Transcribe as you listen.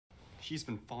She's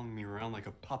been following me around like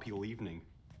a puppy all evening,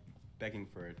 begging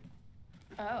for it.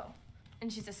 Oh,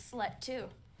 and she's a slut too.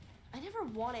 I never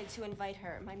wanted to invite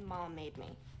her. My mom made me.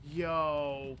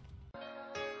 Yo. Do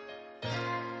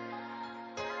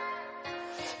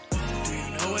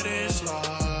you know what it's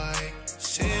like?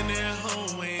 Sitting at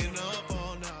home waiting up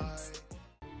all night.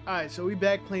 Alright, so we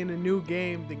back playing a new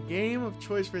game. The game of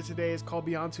choice for today is called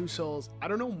Beyond Two Souls. I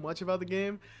don't know much about the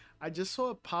game. I just saw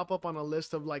it pop up on a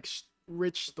list of like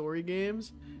rich story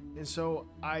games, and so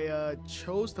I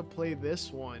chose to play this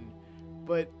one,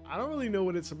 but I don't really know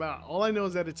what it's about. All I know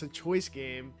is that it's a choice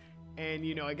game, and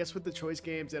you know, I guess with the choice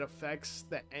games it affects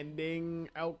the ending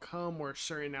outcome or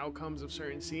certain outcomes of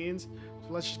certain scenes. So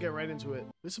let's just get right into it.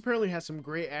 This apparently has some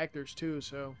great actors too,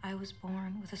 so I was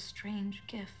born with a strange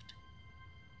gift.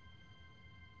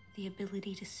 The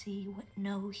ability to see what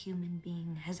no human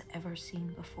being has ever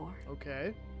seen before.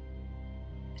 okay.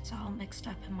 It's all mixed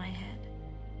up in my head.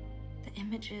 The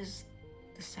images,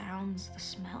 the sounds, the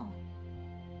smell.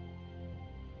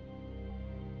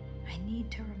 I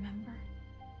need to remember.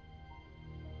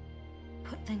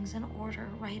 Put things in order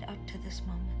right up to this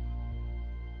moment.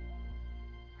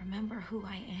 Remember who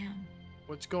I am.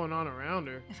 What's going on around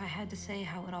her? If I had to say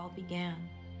how it all began,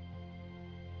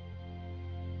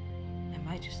 I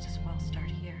might just as well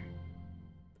start here.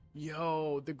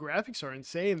 Yo, the graphics are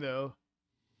insane though.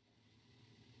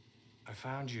 I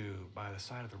found you by the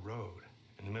side of the road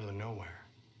in the middle of nowhere.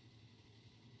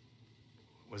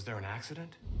 Was there an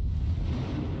accident?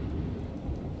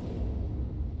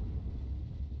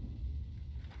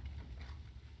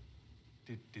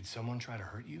 Did someone try to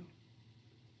hurt you?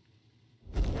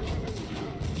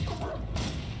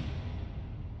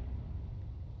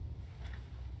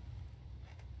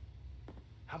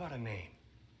 How about a name?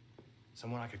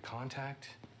 Someone I could contact?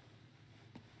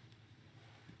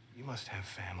 You must have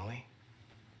family,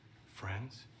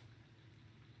 friends,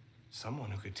 someone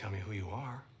who could tell me who you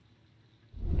are.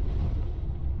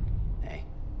 Hey.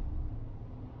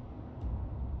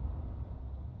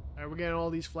 Alright, we're getting all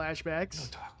these flashbacks. You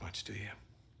don't talk much, do you?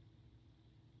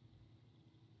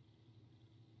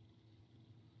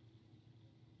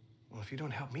 Well, if you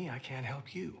don't help me, I can't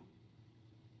help you.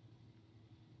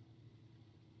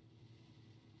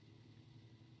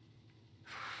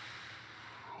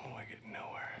 Oh, I get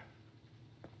nowhere.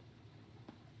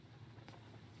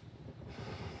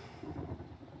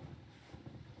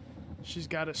 She's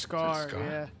got a scar, scar?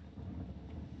 yeah.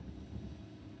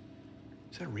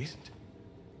 Is that recent?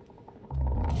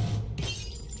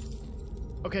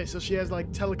 Okay, so she has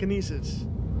like telekinesis.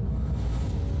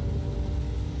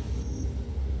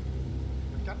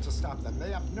 We've got to stop them.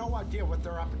 They have no idea what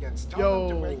they're up against. Tell Yo.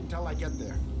 them to wait until I get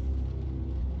there.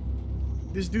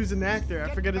 This dude's an actor.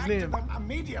 I forget his Get name. back to them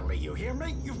immediately, you hear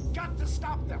me? You've got to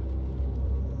stop them.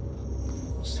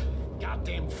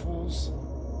 Goddamn fools.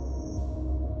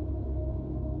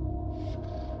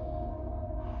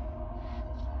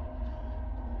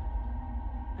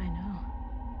 I know.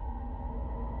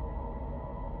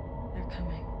 They're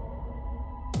coming.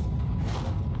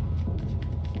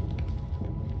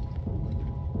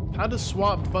 How does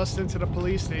SWAT bust into the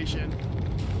police station?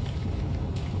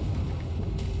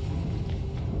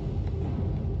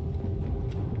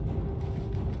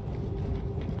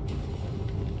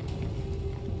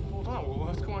 Hold on,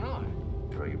 what's going on?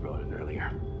 Girl you brought in earlier.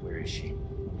 Where is she?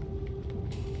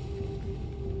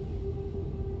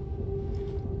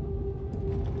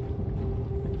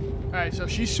 Alright, so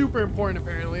she's super important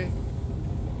apparently.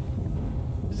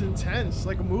 This is intense,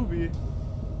 like a movie.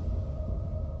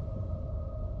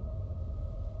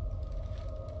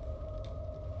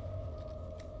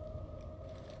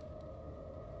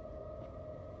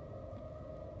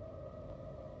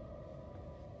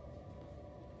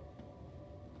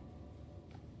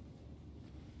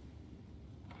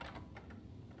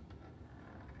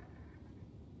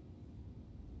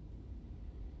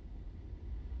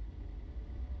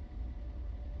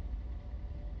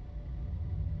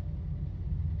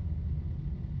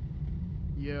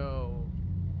 Yo.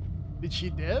 Did she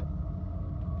dip?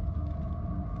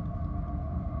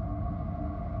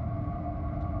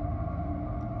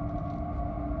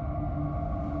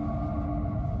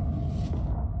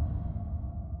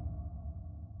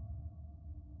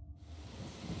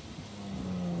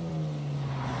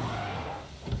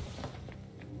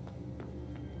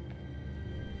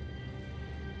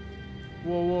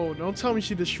 Whoa, whoa, don't tell me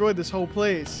she destroyed this whole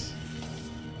place.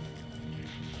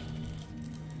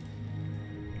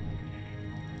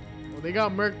 Well, they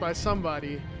got murked by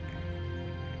somebody.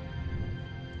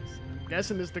 I'm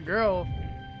guessing it's the girl.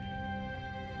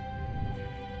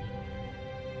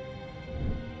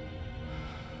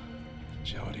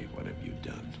 Jody, what have you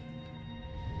done?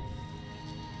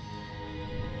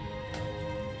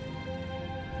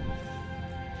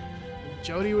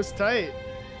 Jody was tight.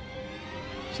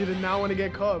 She did not want to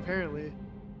get caught, apparently.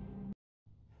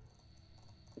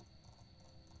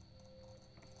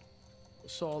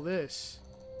 What's all this?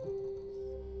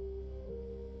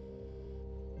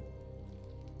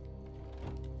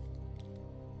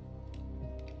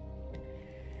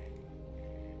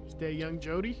 Is that young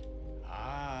Jody?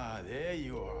 Ah, there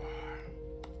you are.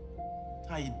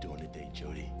 How you doing today,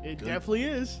 Jody? It Good? definitely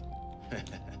is.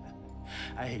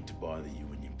 I hate to bother you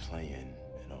when you're playing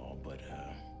and all, but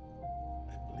I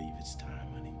believe it's time,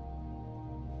 honey.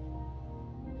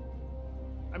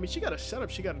 I mean, she got a setup.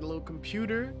 She got a little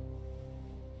computer.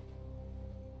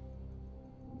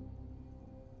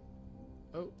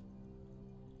 Oh.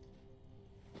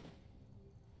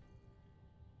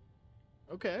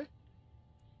 Okay.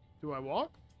 Do I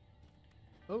walk?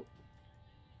 Oh.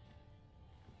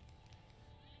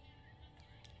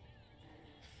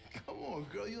 Come on,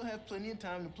 girl. You'll have plenty of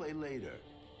time to play later.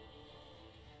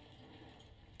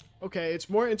 Okay, it's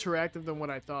more interactive than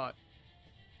what I thought.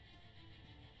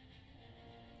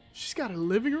 She's got a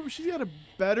living room. She's got a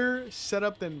better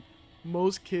setup than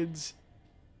most kids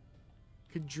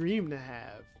could dream to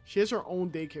have. She has her own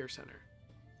daycare center.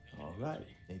 All right.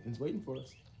 Nathan's waiting for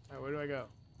us. All right, where do I go?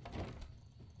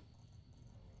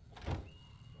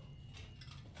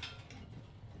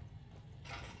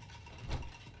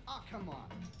 Oh, come on.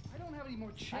 I don't have any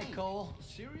more change. Hi, Cole.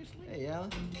 Seriously? Hey,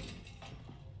 Alan.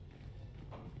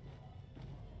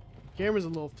 Camera's a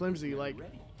little flimsy, like,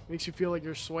 makes you feel like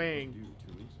you're swaying.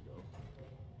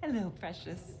 Hello,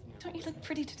 precious. Don't you look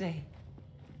pretty today?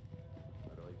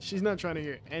 She's not trying to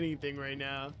hear anything right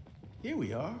now. Here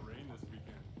we are. I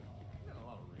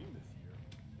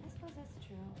suppose that's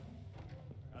true.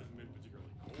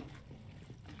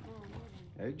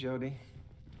 Hey, Jody.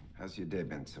 How's your day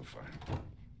been so far?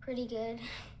 Pretty good.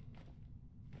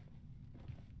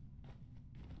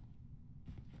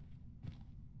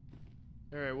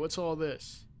 All right, what's all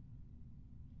this?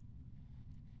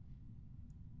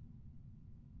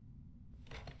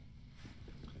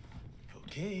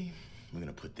 Okay, we're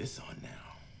gonna put this on now.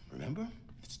 Remember?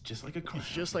 It's just like a crown.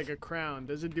 It's just like a crown.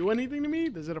 Does it do anything to me?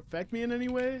 Does it affect me in any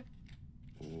way?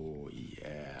 Oh,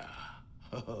 yeah.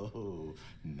 Oh,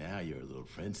 now you're a little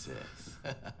princess.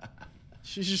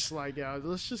 She's just like, yeah,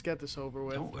 let's just get this over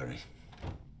with. Don't worry.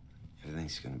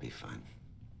 Everything's gonna be fine.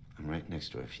 I'm right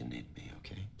next door if you need me,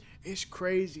 okay? It's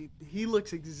crazy. He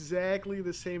looks exactly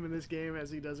the same in this game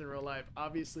as he does in real life.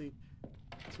 Obviously,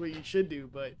 that's what you should do,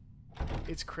 but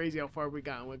it's crazy how far we've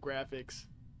gotten with graphics.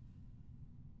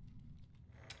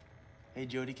 Hey,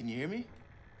 Jody, can you hear me?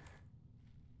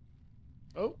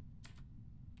 Oh.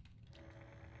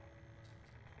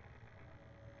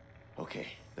 Okay,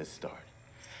 let's start.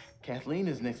 Kathleen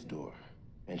is next door,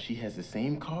 and she has the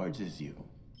same cards as you.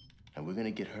 And we're gonna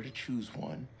get her to choose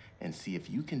one and see if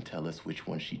you can tell us which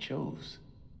one she chose.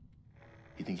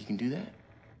 You think you can do that?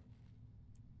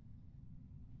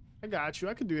 I got you.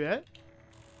 I could do that.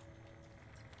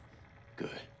 Good.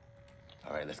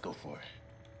 All right, let's go for it.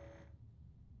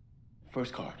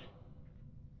 First card.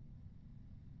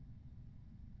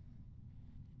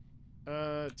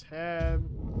 Tab.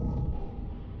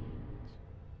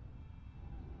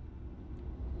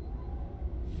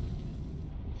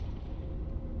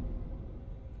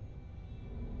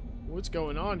 What's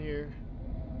going on here?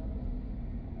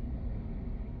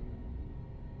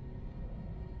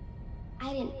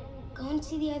 I didn't. Go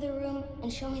into the other room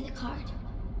and show me the card.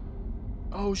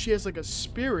 Oh, she has like a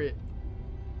spirit.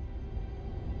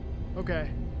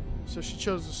 Okay. So she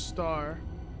chose a star.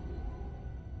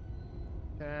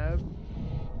 Tab.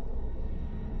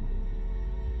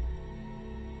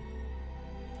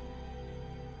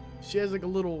 She has like a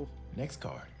little... Next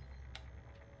card.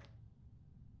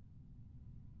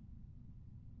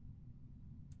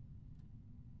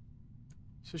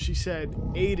 So she said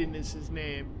Aiden is his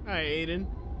name. Alright, Aiden.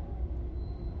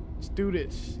 Let's do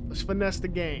this. Let's finesse the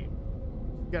game.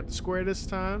 Got the square this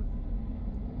time.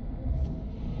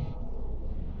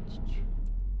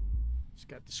 Just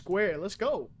got the square. Let's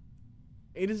go.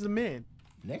 Aiden's the man.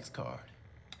 Next card.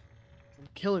 I'm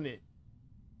killing it.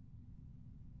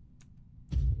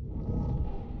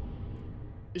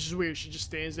 It's just weird. She just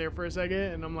stands there for a second,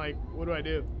 and I'm like, what do I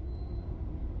do?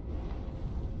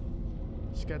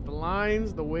 She's got the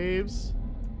lines, the waves.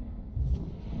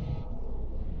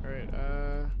 All right,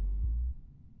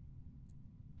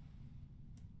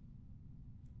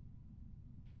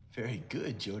 Very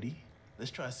good, Jody.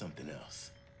 Let's try something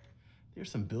else.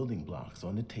 There's some building blocks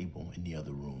on the table in the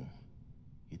other room.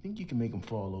 You think you can make them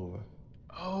fall over?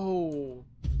 Oh.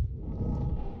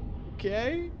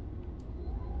 Okay.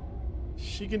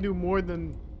 She can do more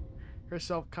than her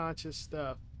self-conscious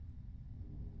stuff.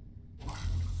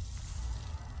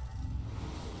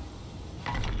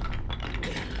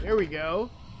 There we go.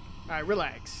 All right,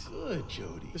 relax. Good,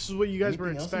 Jody. This is what you guys were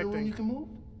Anything else in the room expecting. you can move?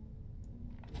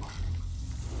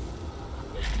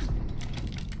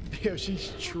 Yo,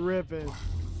 she's tripping. All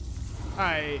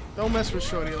right, don't mess with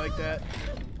Shorty like that.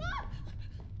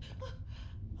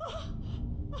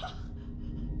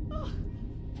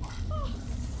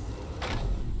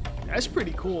 That's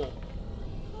pretty cool.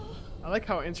 I like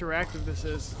how interactive this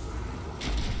is.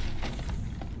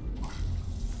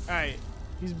 Alright,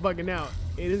 he's bugging out.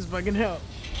 It is bugging out.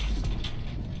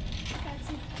 That's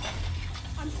it.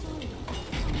 I'm sorry.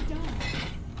 I'm done.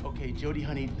 Okay, Jody,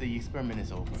 honey, the experiment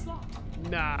is over. It's locked.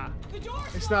 Nah, The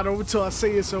door's it's not over till I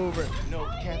say it's over. No,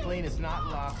 Kathleen, it's not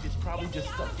locked. It's probably just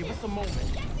stuck. Give us a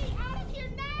moment. Get me out of here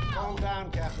now! Calm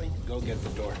down, Kathleen. Go get the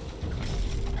door.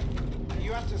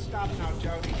 You have to stop now,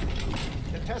 Jody.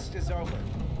 The test is over.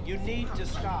 You need to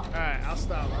stop. Alright, I'll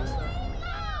stop.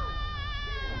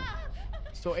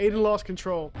 So Aiden lost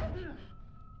control.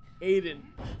 Aiden.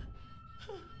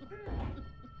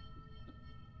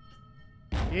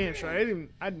 Damn, sure.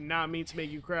 I did not mean to make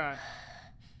you cry.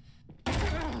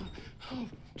 Oh,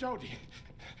 Jody.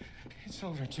 It's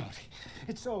over, Jody.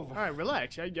 It's over. Alright,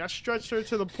 relax. I stretched her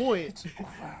to the point. It's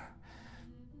over.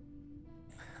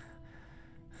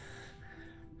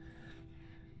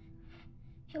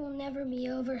 It will never be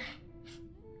over.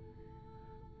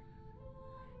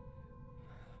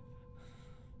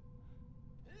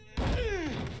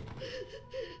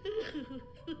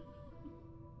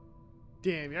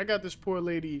 Damn, I got this poor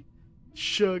lady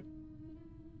shook.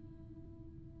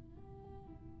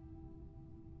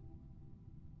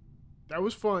 That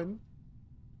was fun,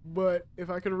 but if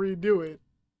I could redo it,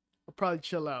 I'd probably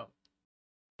chill out.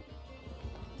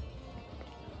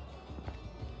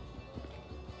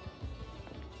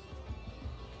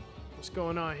 What's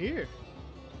going on here?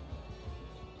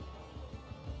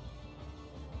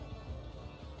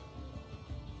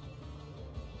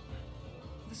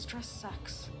 This dress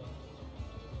sucks.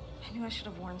 I knew I should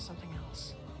have worn something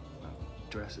else.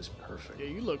 Dress is perfect. Yeah,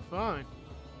 you look fine.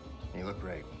 You look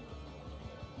great.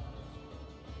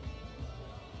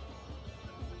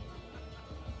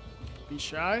 Be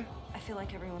shy? I feel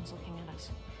like everyone's looking at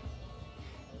us.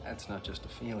 That's not just a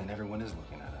feeling. Everyone is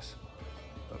looking at us.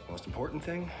 But most important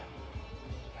thing,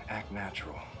 act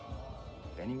natural.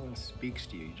 If anyone speaks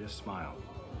to you, you just smile.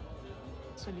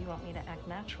 So do you want me to act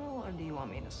natural or do you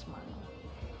want me to smile?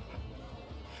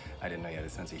 I didn't know you had a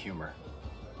sense of humor.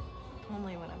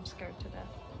 Only when I'm scared to death.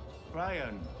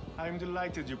 Ryan, I'm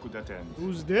delighted you could attend.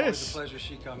 Who's It's this? a pleasure,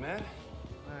 Sheikh Ahmed.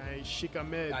 Alright, Sheikh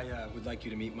Ahmed. I would like you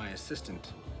to meet my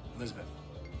assistant, Elizabeth.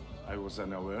 I was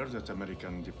unaware that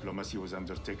American diplomacy was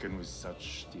undertaken with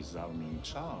such disarming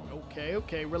charm.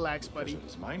 Okay, relax, buddy. Pleasure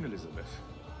is mine, Elizabeth.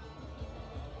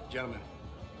 Gentlemen,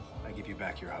 I give you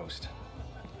back your host.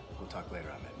 We'll talk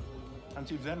later, Ahmed.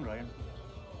 Until then, Ryan.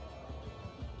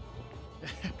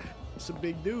 It's a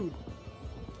big dude.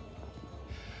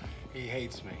 He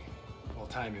hates me. The whole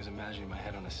time he was imagining my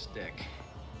head on a stick.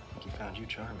 I think he found you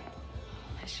charming.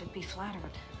 I should be flattered.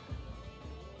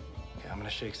 Okay, I'm gonna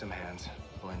shake some hands,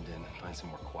 blend in, find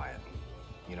somewhere quiet.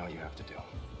 You know what you have to do.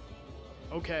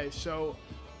 Okay, so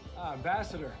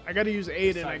Ambassador. I gotta use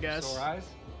Aiden, I guess. Sore eyes?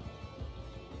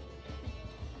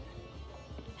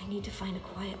 I need to find a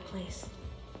quiet place.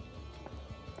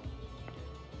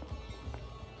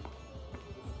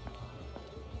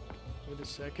 Wait a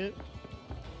second.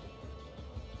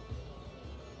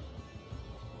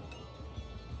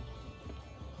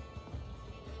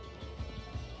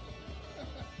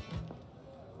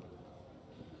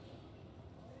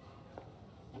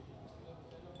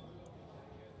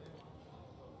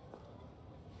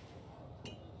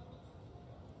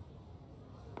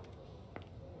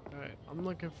 Alright, I'm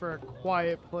looking for a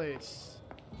quiet place.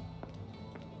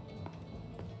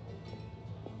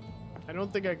 I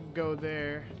don't think I can go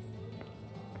there.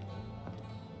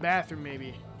 Bathroom,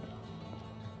 maybe.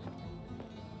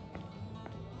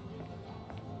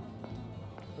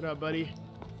 What up, buddy?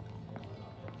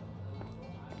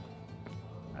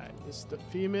 Alright, this is the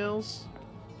females.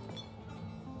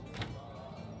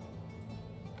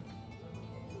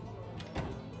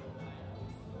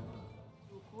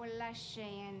 كل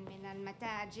شيء من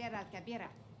المتاجر الكبيرة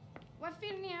وفي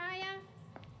النهاية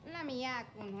لم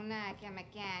يكن هناك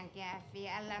مكان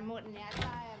كافي ألا مؤنة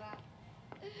طائرة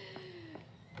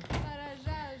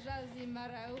فرجع جوزي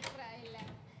مرة أخرى إلى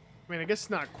I mean, I guess it's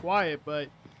not quiet, but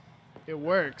it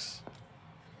works.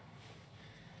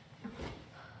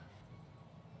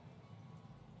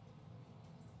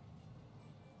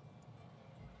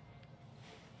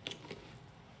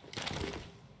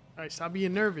 Alright, stop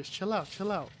being nervous. Chill out,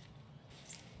 chill out.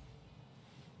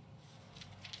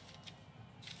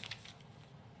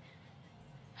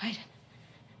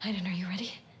 Aiden, are you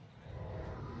ready?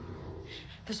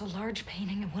 There's a large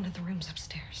painting in one of the rooms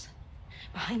upstairs.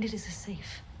 Behind it is a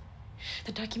safe.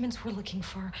 The documents we're looking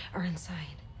for are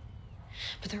inside.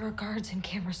 But there are guards and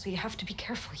cameras, so you have to be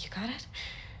careful. You got it?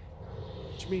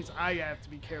 Which means I have to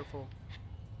be careful.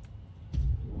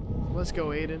 Let's go,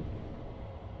 Aiden.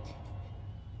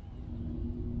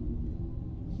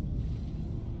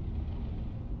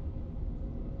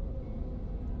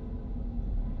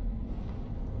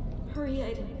 Hurry,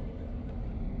 Aiden.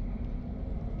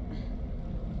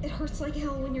 It hurts like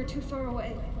hell when you're too far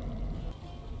away.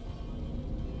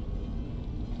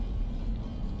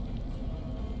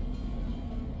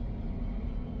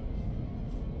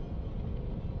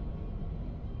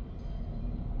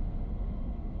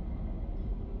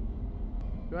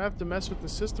 Do I have to mess with the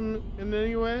system in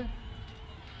any way?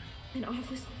 An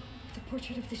office with a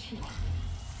portrait of the sheik.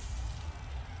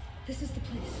 This is the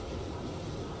place.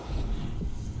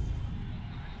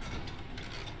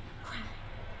 Crap.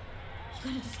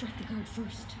 You gotta distract the guard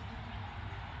first.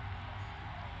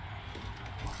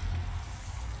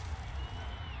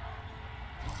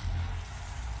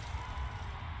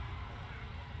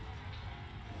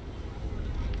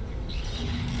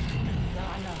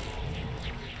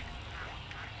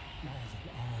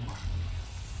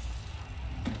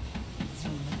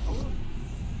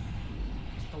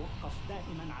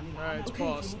 Alright, it's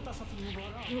paused.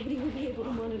 Nobody will be able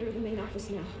to monitor the main office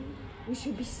now. We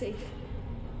should be safe.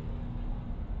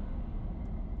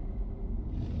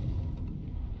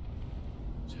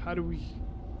 So how do we...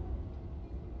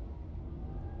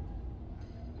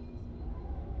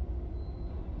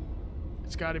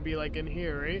 It's gotta be like in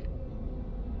here, right?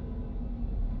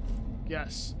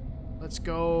 Yes. Let's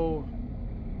go.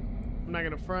 I'm not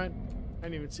gonna front. I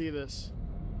didn't even see this.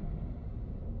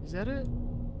 Is that it?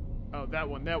 Oh, that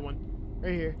one.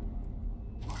 Right here.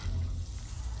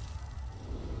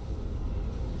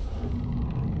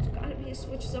 There's gotta be a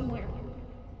switch somewhere.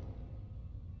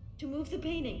 To move the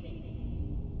painting.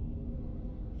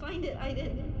 Find it,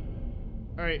 Aiden.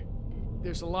 Alright.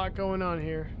 There's a lot going on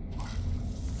here.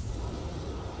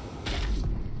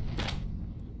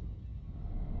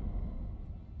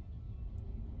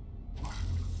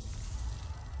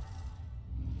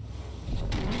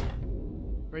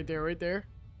 Right there.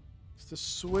 It's the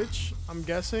switch, I'm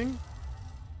guessing.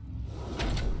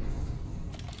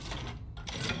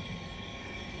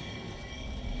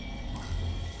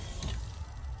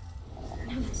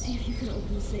 Now let's see if you can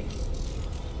open the safe.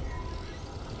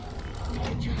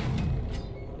 Good job.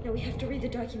 Now we have to read the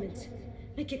documents.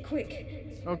 Make it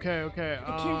quick. Okay. I can't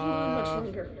hold on much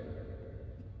longer.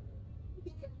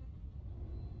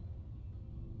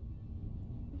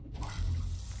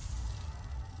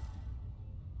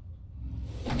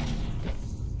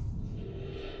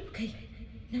 Okay,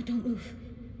 now don't move.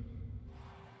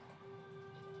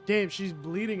 Damn, she's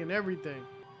bleeding and everything.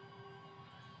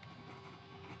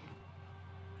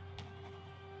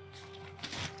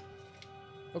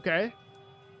 Okay.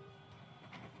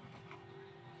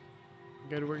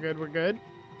 We're good.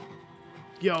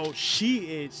 Yo, she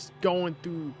is going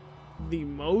through the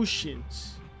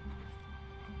motions.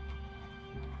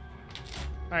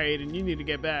 Alright, Aiden, you need to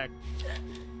get back.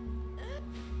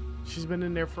 She's been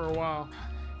in there for a while.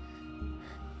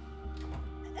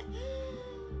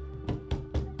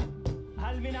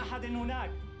 هل من أحد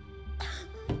هناك؟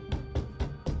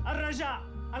 الرجاء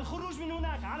الخروج من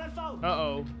هناك على الفور.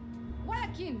 Uh-oh.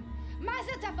 ولكن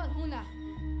ماذا تفعل هنا؟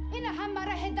 إنها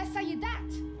مراهد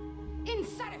السيدات.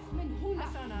 انصرف من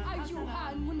هنا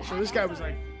أيها المنحرف. So this guy was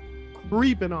like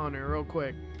creeping on her real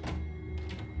quick.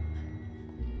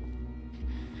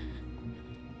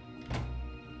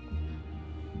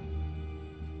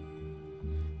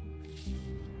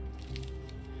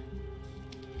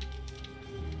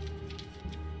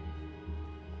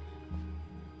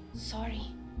 Sorry.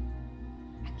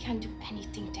 I can't do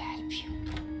anything to help you.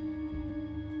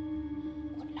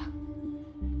 Good luck.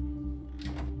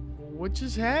 What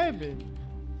just happened?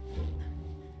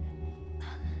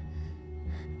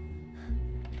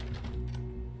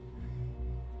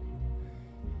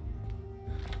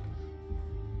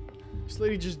 This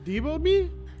lady just deboed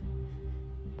me?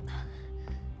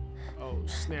 Oh,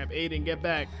 snap. Aiden, get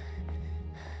back.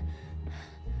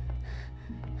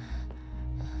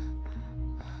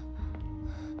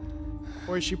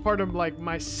 Or is she part of like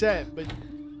my set, but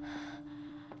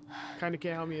kind of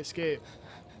can't help me escape?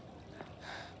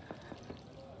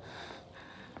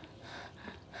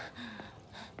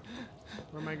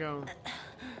 Where am I going?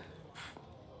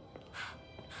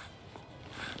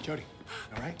 Jody,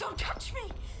 all right? Don't touch me!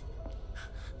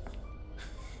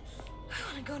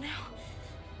 I wanna go now.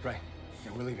 Right.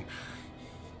 Yeah, we're leaving.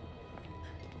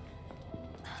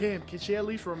 Damn, can she at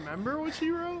least remember what she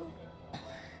wrote?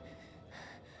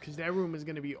 Because that room is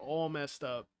going to be all messed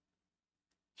up.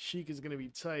 Chic is going to be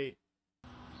tight.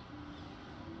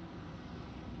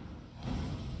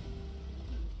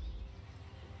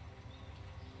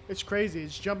 It's crazy.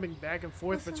 It's jumping back and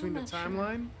forth Listen, between the I'm not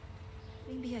timeline.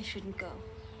 Sure. Maybe I shouldn't go.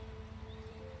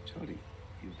 Jody,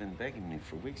 you've been begging me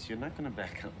for weeks. You're not going to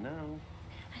back up now.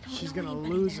 I don't She's know going to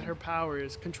anybody lose there. her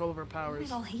powers, control of her powers.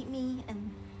 They'll hate me,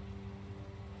 and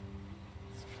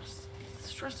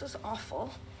stress is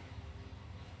awful.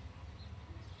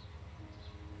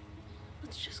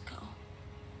 Let's just go.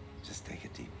 Just take a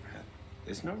deep breath.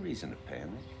 There's no reason to panic.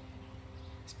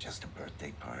 It's just a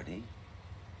birthday party.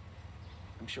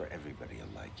 I'm sure everybody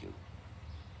will like you.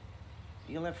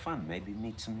 You'll have fun, maybe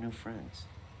meet some new friends.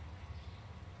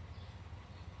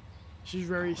 She's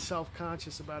very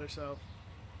self-conscious about herself.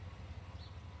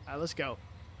 All right, let's go.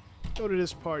 Go to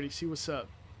this party, see what's up.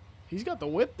 He's got the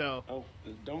whip, though. Oh,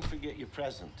 don't forget your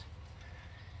present.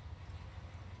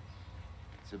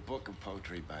 It's a book of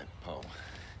poetry by Poe.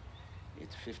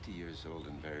 It's 50 years old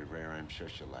and very rare. I'm sure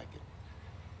she'll like it.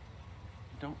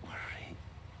 Don't worry.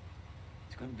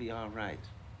 It's going to be all right.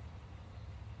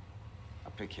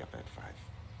 I'll pick you up at 5.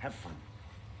 Have fun.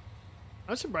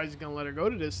 I'm surprised he's gonna let her go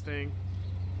to this thing.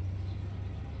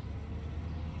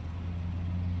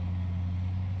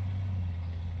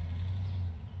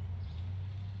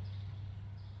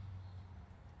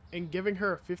 And giving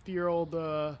her a 50-year-old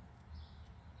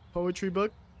poetry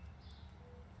book.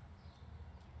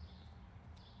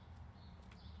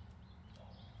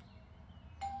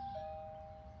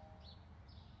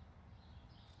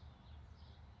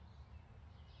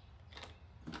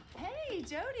 Hey,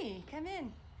 Jody, come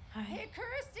in. Hi. Hey,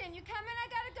 Kirsten, you coming? I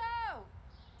gotta go.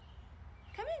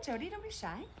 Come in, Jody. Don't be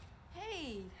shy.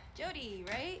 Hey, Jody,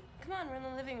 right? Come on, we're in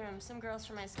the living room. Some girls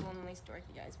from my school and these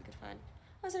dorky guys we could find.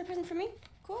 Oh, is it a present for me?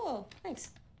 Cool,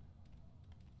 thanks.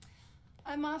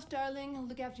 I'm off, darling.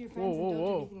 Look after your friends Whoa, and don't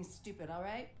whoa. do anything stupid, all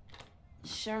right?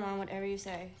 Sure, Mom, whatever you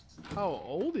say. How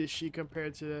old is she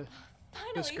compared to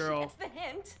Finally, this girl? she gets the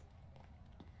hint.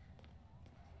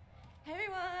 Hey,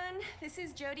 everyone. This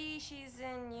is Jody. She's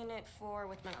in Unit 4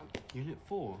 with my mom. Unit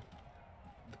 4?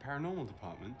 The paranormal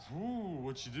department? Ooh,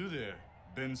 what you do there?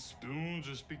 Bend spoons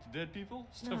or speak to dead people?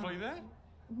 Stuff No. like that?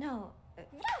 No.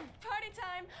 Woo! Party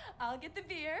time! I'll get the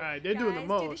beer. All right, they're doing the Guys,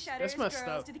 most. Do the shutters, That's messed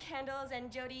girls, up. do the candles,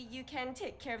 and Jody, you can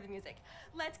take care of the music.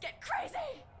 Let's get crazy!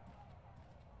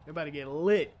 They're about to get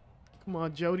lit. Come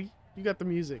on, Jody. You got the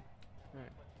music. All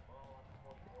right.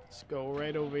 Let's go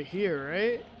right over here,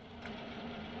 right?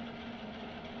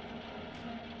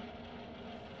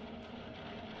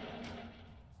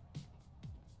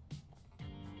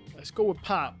 Let's go with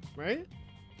Pop, right?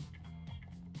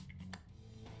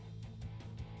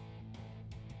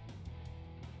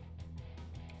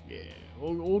 Yeah,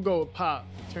 we'll go with Pop.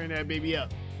 Turn that baby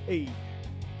up. Hey.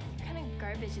 What kind of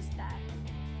garbage is that?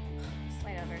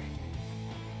 Slide over.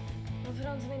 We'll put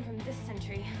on something from this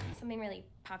century. Something really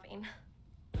popping.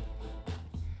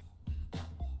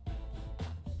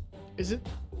 Is it?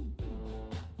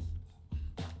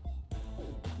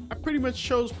 I pretty much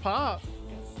chose Pop.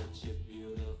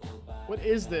 What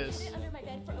is this? Put it under my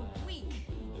bed for a week.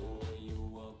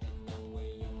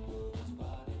 My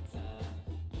mom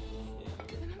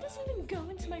doesn't even go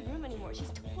into my room anymore.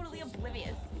 She's totally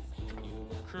oblivious.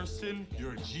 Kirsten,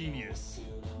 you're a genius.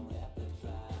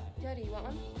 Jody, you want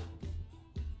one?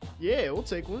 Yeah, we'll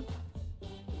take one.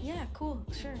 Yeah, cool,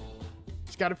 sure.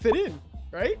 It's got to fit in,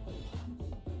 right?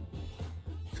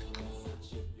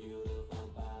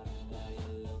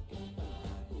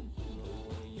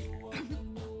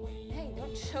 Hey,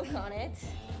 don't choke on it.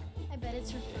 I bet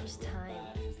it's your first time.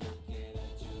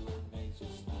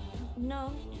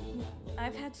 No,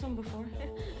 I've had some before.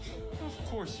 Of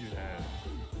course you have.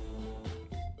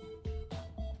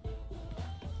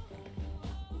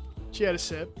 She had a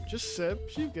sip. Just sip.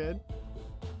 She good.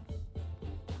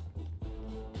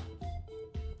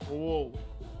 Whoa.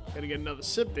 Gotta get another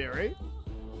sip there, right?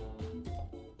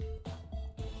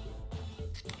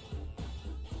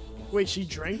 Wait, she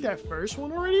drank that first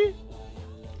one already?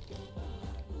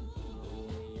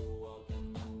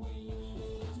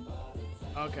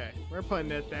 Okay, we're putting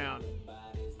that down.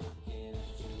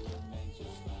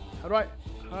 How do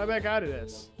I back out of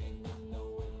this?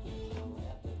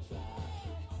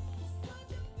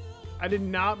 I did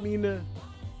not mean to.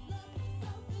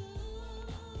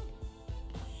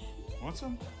 Want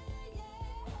some?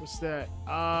 What's that?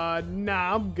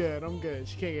 Nah, I'm good. I'm good.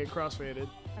 She can't get crossfaded.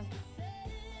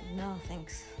 No,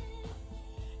 thanks.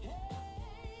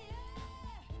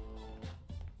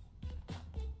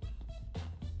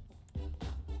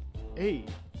 Hey.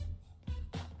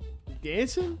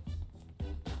 dancing?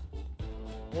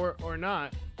 Or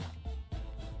not?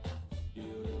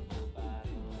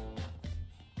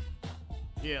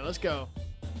 Yeah, let's go.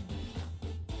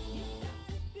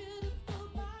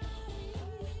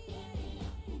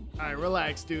 Alright,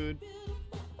 relax, dude.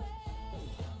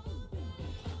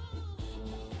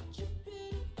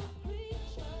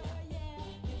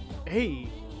 Hey.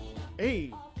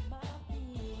 Hey.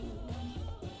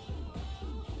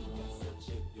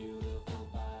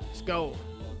 Let's go.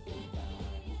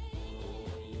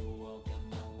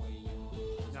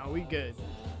 No, we good.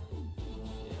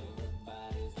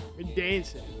 We're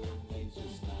dancing.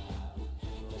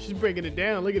 She's breaking it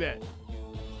down. Look at that.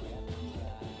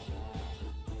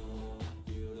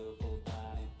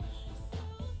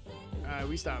 Alright,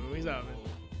 we stopping. We stopping.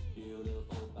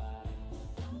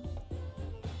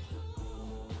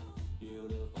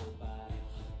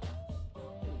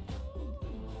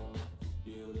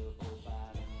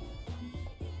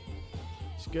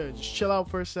 It's good. Just chill out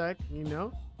for a sec, you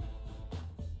know?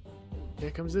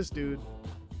 Here comes this dude.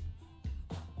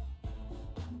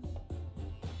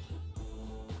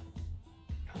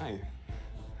 Hi.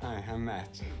 Hi, I'm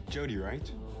Matt. Jody,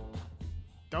 right?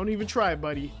 Don't even try,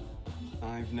 buddy.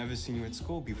 I've never seen you at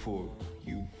school before.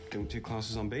 You don't take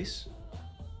classes on bass?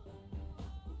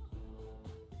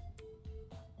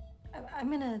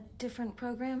 I'm in a different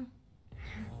program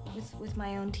with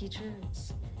my own teacher.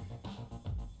 It's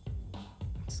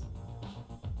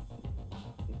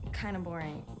kind of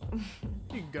boring.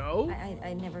 You go?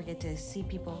 I never get to see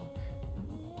people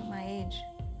my age.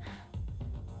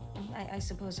 I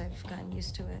suppose I've gotten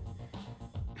used to it.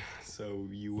 So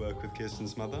you work with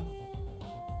Kirsten's mother?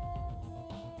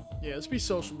 Yeah, let's be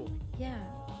sociable. Yeah.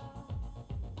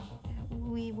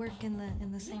 We work in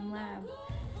the same lab.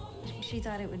 She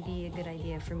thought it would be a good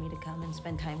idea for me to come and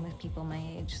spend time with people my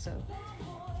age, so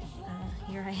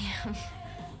here I am.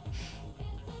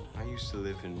 I used to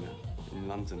live in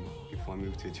London before I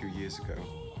moved here 2 years ago.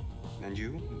 And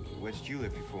you? Where did you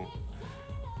live before?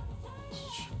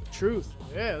 Truth.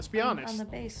 Yeah, let's be honest. On the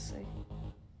base.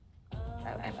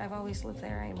 I've always lived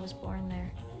there. I was born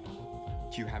there.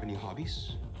 Do you have any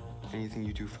hobbies? Anything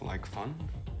you do for, like, fun?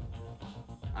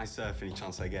 I surf any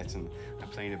chance I get, and I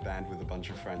play in a band with a bunch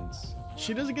of friends.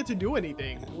 She doesn't get to do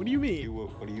anything. What do you mean?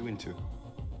 What are you into?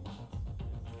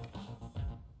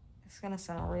 It's gonna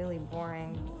sound really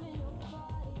boring.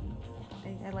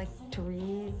 I like to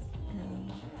read,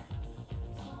 and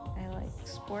I like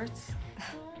sports.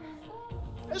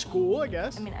 That's cool, I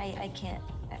guess. I mean, I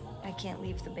can't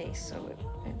leave the base, so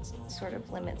it sort of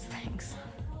limits things.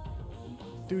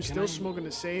 Dude, still smoking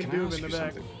the same dude in the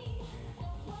back. Something?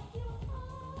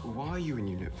 Why are you in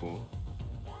Unit 4?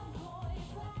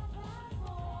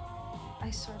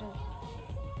 I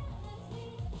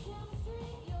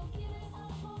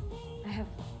have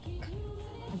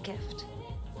a gift,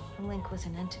 a link with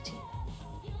an entity.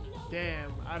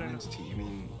 Damn, I don't know. Entity? You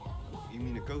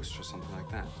mean a ghost or something like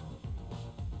that?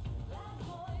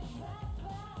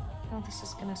 Oh, this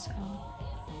is gonna sound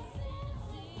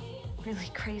really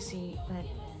crazy, but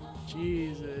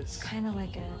Jesus. it's kind of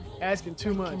like asking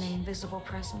too much. An invisible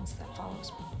presence that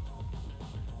follows me.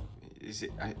 Is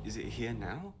it here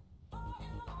now?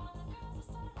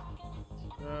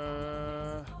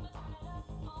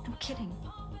 I'm kidding.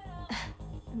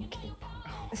 I'm kidding.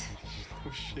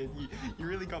 Oh shit, you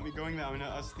really got me going now, and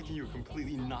I was thinking you were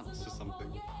completely nuts or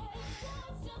something.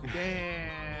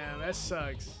 Damn, that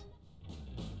sucks.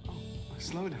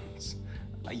 Slow downs.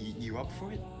 Are you up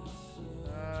for it?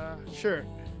 Sure.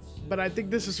 But I think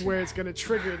this is where it's gonna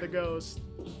trigger the ghost.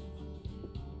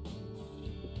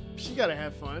 She gotta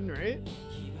have fun, right?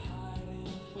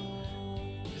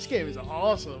 This game is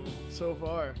awesome so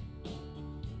far.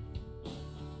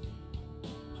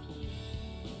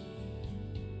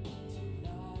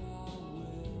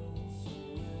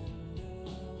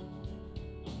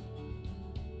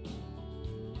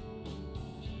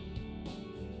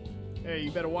 Hey,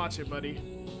 you better watch it, buddy.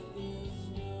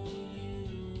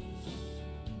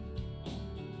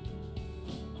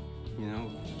 You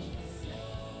know,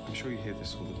 I'm sure you hear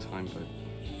this all the time, but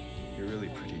you're really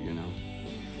pretty, you know?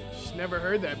 Just never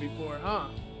heard that before, huh?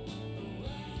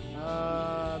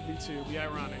 Me too. Be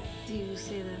ironic. Do you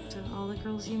say that to all the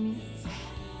girls you meet?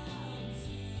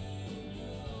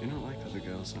 You're not like other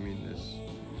girls. I mean,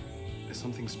 there's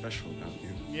something special about you.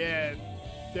 Yeah,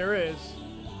 there is.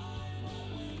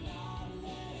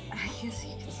 I guess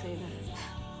you could say that.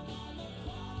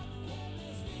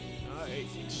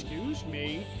 Excuse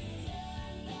me.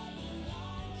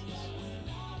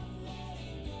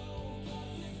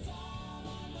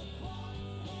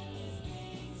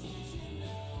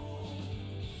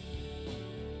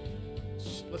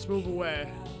 Let's move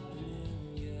away.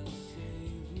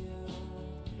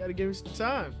 Gotta give me some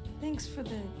time. Thanks for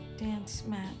the dance,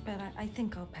 Matt, but I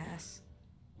think I'll pass.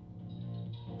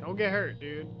 Don't get hurt,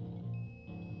 dude.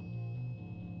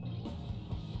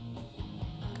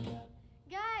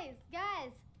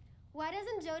 Guys, why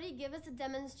doesn't Jody give us a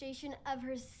demonstration of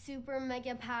her super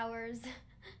mega powers?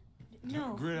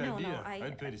 No, Great no, idea. no,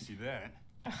 I'd pay to see that.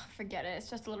 Ugh, forget it. It's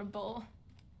just a little bowl.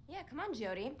 Yeah, come on,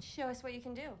 Jody. Show us what you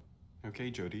can do. Okay,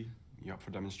 Jody, you up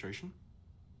for demonstration?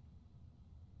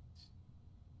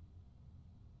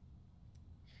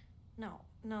 No.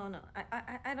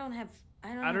 I don't have.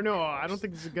 I don't know. I don't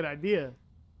think this is a good idea.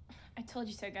 I told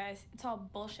you so, guys. It's all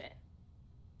bullshit.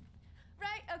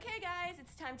 Right, okay, guys.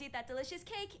 It's time to eat that delicious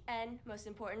cake, and most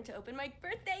important, to open my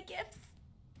birthday gifts.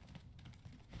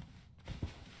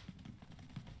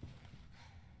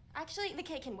 Actually, the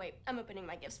cake can wait. I'm opening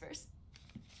my gifts first.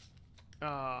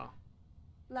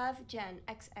 Love, Jen,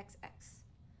 XXX.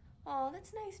 Oh,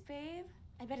 that's nice, babe.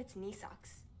 I bet it's knee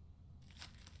socks.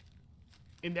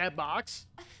 In that box?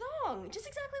 A thong, just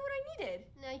exactly what I needed.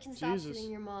 Now you can stop Jesus.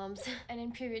 shooting your moms. And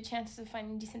improve your chances of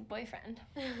finding a decent boyfriend.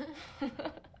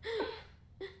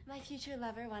 My future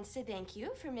lover wants to thank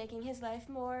you for making his life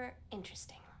more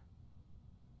interesting.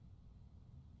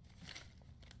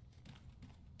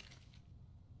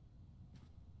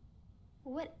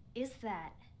 What is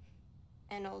that?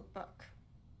 An old book.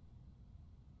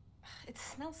 It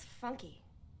smells funky.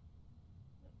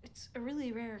 It's a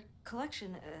really rare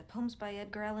collection. Poems by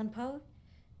Edgar Allan Poe.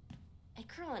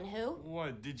 Edgar Allan who?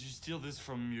 What, did you steal this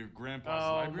from your grandpa's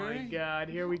Oh library? my god,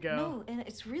 here we go. No, and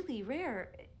it's really rare.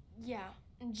 Yeah,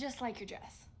 just like your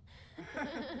dress.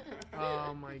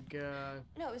 Oh my god.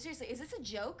 No, seriously, is this a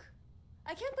joke?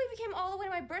 I can't believe you came all the way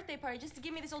to my birthday party just to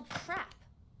give me this old crap.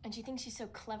 And she thinks she's so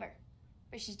clever.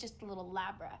 Or she's just a little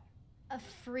lab rat. A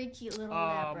freaky little Oh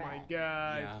lab my rat.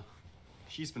 god. Yeah.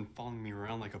 She's been following me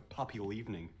around like a puppy all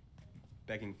evening,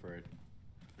 begging for it.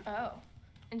 Oh,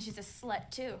 and she's a slut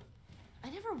too. I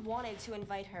never wanted to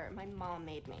invite her. My mom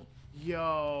made me.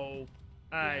 Yo.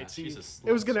 Alright, Yeah, see, she's a slut.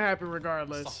 it was gonna happen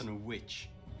regardless. Stuff and a witch.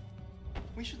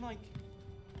 We should, like,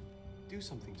 do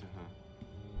something to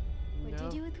her. What do No.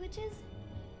 you do with witches?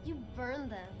 You burn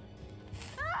them.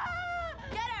 Ah!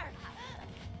 Get her!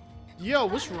 Yo,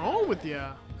 what's wrong with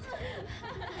ya?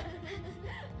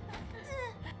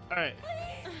 Alright.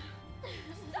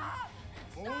 Stop!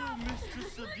 Oh,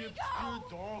 mistress of the obscure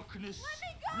darkness,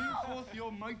 bring forth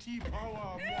your mighty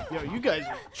power. Yo, you guys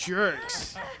are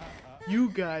jerks. You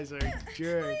guys are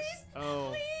jerks. Oh.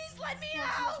 Please let me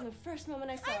out! From the first moment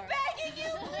I saw her. I'm begging you,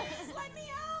 please let me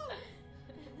out!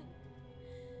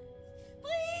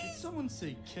 Please! Did someone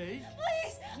say cake?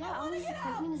 Please! Yeah, all this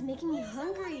excitement is making me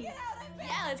hungry.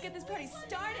 Yeah, let's get this party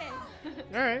started.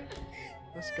 Alright.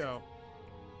 Let's go.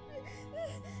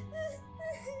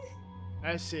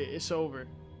 That's it. It's over.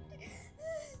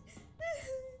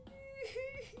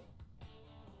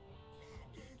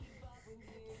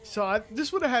 So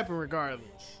this would have happened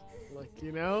regardless. Like,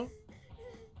 you know?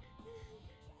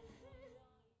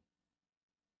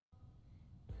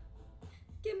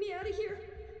 Get me out of here.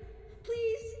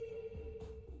 Please.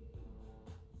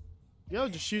 Yo,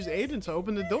 just use Aiden to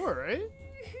open the door, right?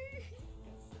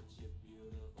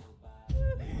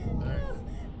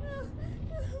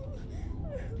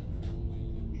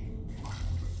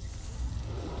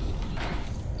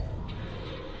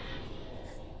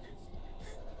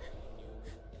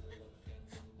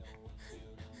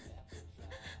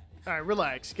 Alright,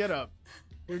 relax. Get up.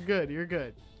 You're good. You're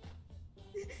good.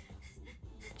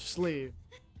 Just leave.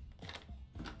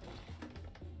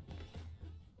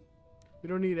 We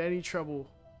don't need any trouble.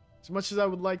 As much as I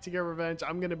would like to get revenge,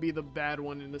 I'm gonna be the bad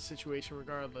one in this situation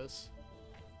regardless.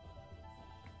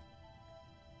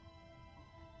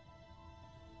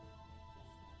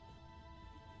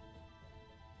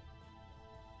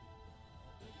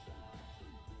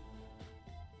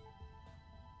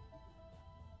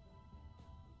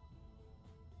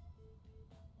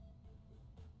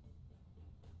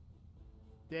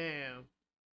 Damn.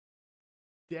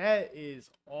 That is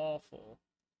awful.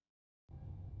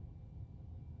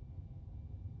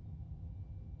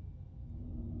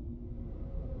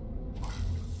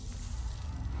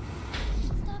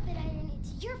 Stop it, Aiden.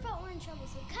 It's your fault we're in trouble,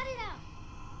 so cut it out.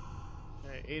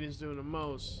 Alright, Aiden's doing the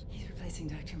most. He's replacing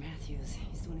Dr. Matthews.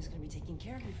 He's the one who's going to be taking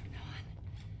care of him from now on.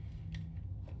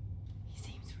 He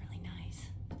seems really nice.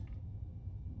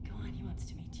 Go on, he wants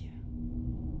to meet you.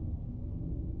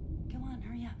 Go on,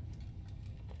 hurry up.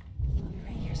 I'll be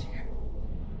right here, sweetheart.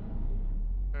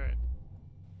 Alright.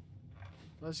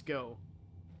 Let's go.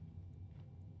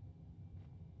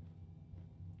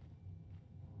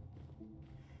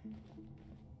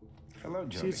 Hello,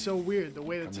 Jody. See, it's so weird the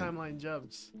way the timeline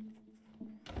jumps.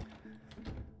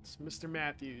 It's Mr.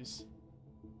 Matthews.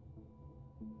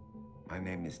 My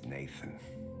name is Nathan.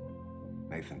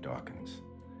 Nathan Dawkins.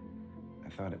 I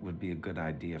thought it would be a good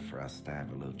idea for us to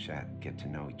have a little chat and get to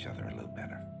know each other a little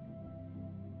better.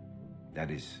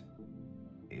 That is,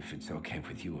 if it's okay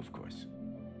with you, of course.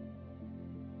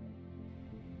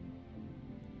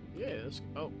 Yeah, let's go.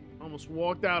 Oh, almost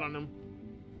walked out on him.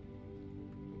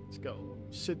 Let's go.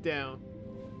 Sit down.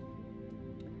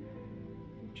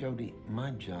 Jody,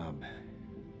 my job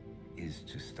is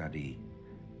to study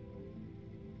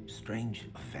strange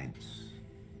events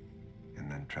and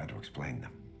then try to explain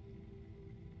them.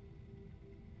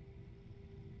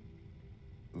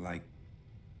 Like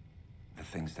the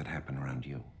things that happen around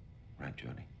you, right,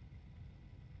 Jody?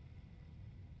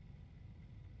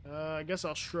 I guess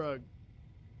I'll shrug.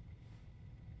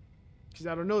 Because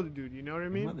I don't know the dude, you know what I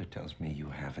mean? Your mother tells me you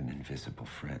have an invisible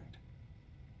friend.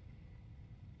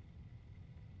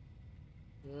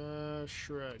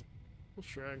 Shrug. We'll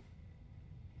shrug.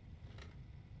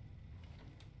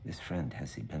 This friend,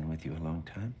 has he been with you a long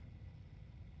time?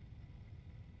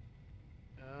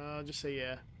 I'll just say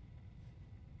yeah.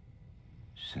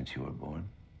 Since you were born?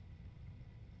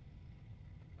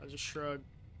 I'll just shrug.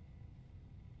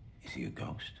 Is he a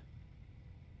ghost?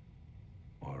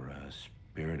 Or a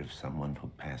spirit of someone who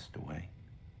passed away?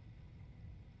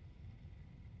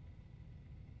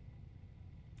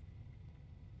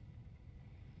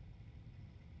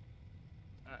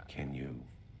 Can you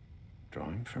draw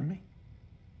him for me?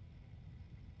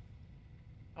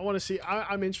 I want to see.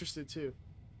 I'm interested too.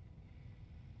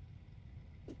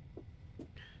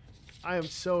 I am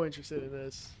so interested in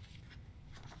this.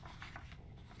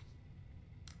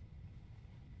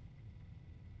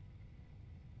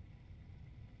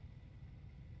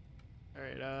 All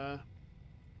right.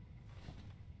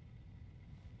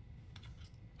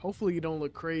 Hopefully you don't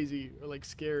look crazy or like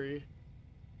scary.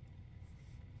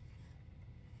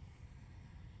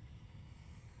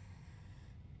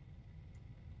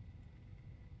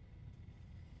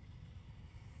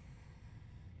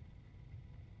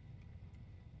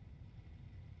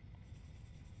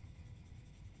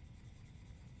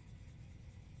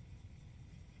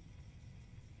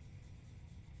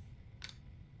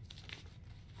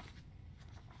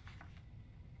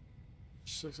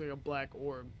 Just looks like a black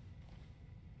orb.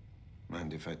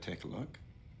 Mind if I take a look?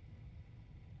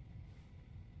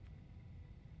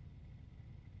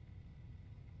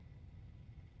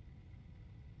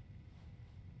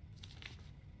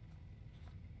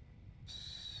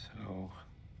 So,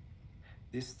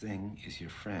 this thing is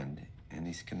your friend, and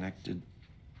he's connected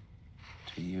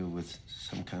to you with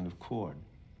some kind of cord.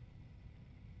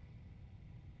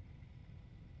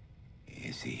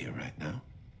 Is he here right now?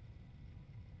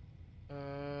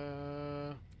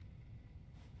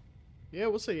 Yeah,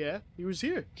 we'll say yeah. He was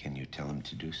here. Can you tell him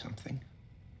to do something?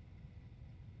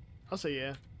 I'll say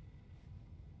yeah.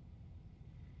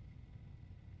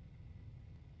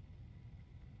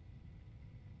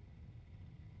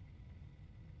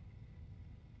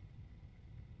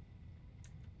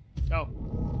 Oh.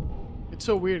 It's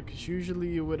so weird because usually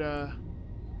you would,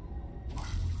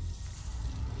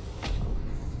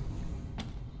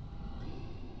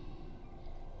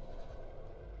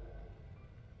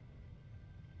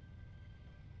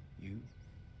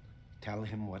 Tell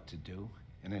him what to do,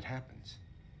 and it happens.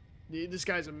 This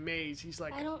guy's amazed. He's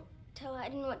like... I don't tell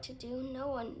Aiden what to do. No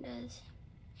one does.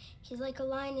 He's like a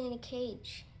lion in a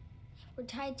cage. We're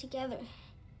tied together.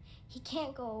 He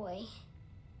can't go away.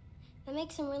 That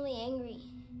makes him really angry.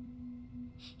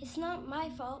 It's not my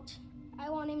fault.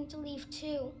 I want him to leave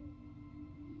too.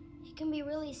 It can be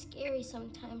really scary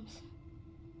sometimes.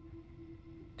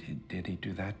 Did he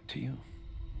do that to you?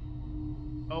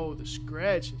 Oh, the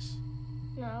scratches.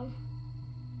 No.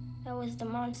 That was the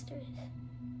monsters.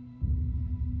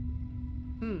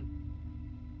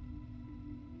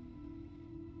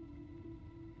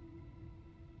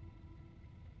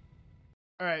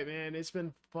 Alright, man. It's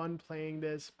been fun playing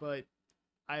this, but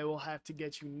I will have to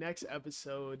get you next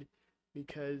episode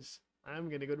because I'm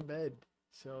going to go to bed.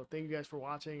 So thank you guys for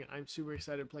watching. I'm super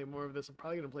excited to play more of this. I'm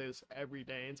probably going to play this every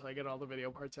day until I get all the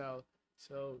video parts out.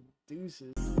 So,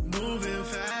 deuces. Moving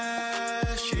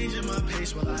fast, changing my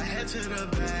pace while I head to the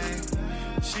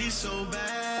back. She's so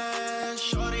bad,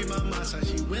 shorty my massa,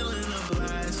 she willing to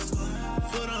blast.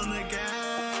 Foot on the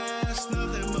gas,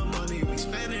 nothing but money, we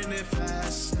spending it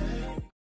fast.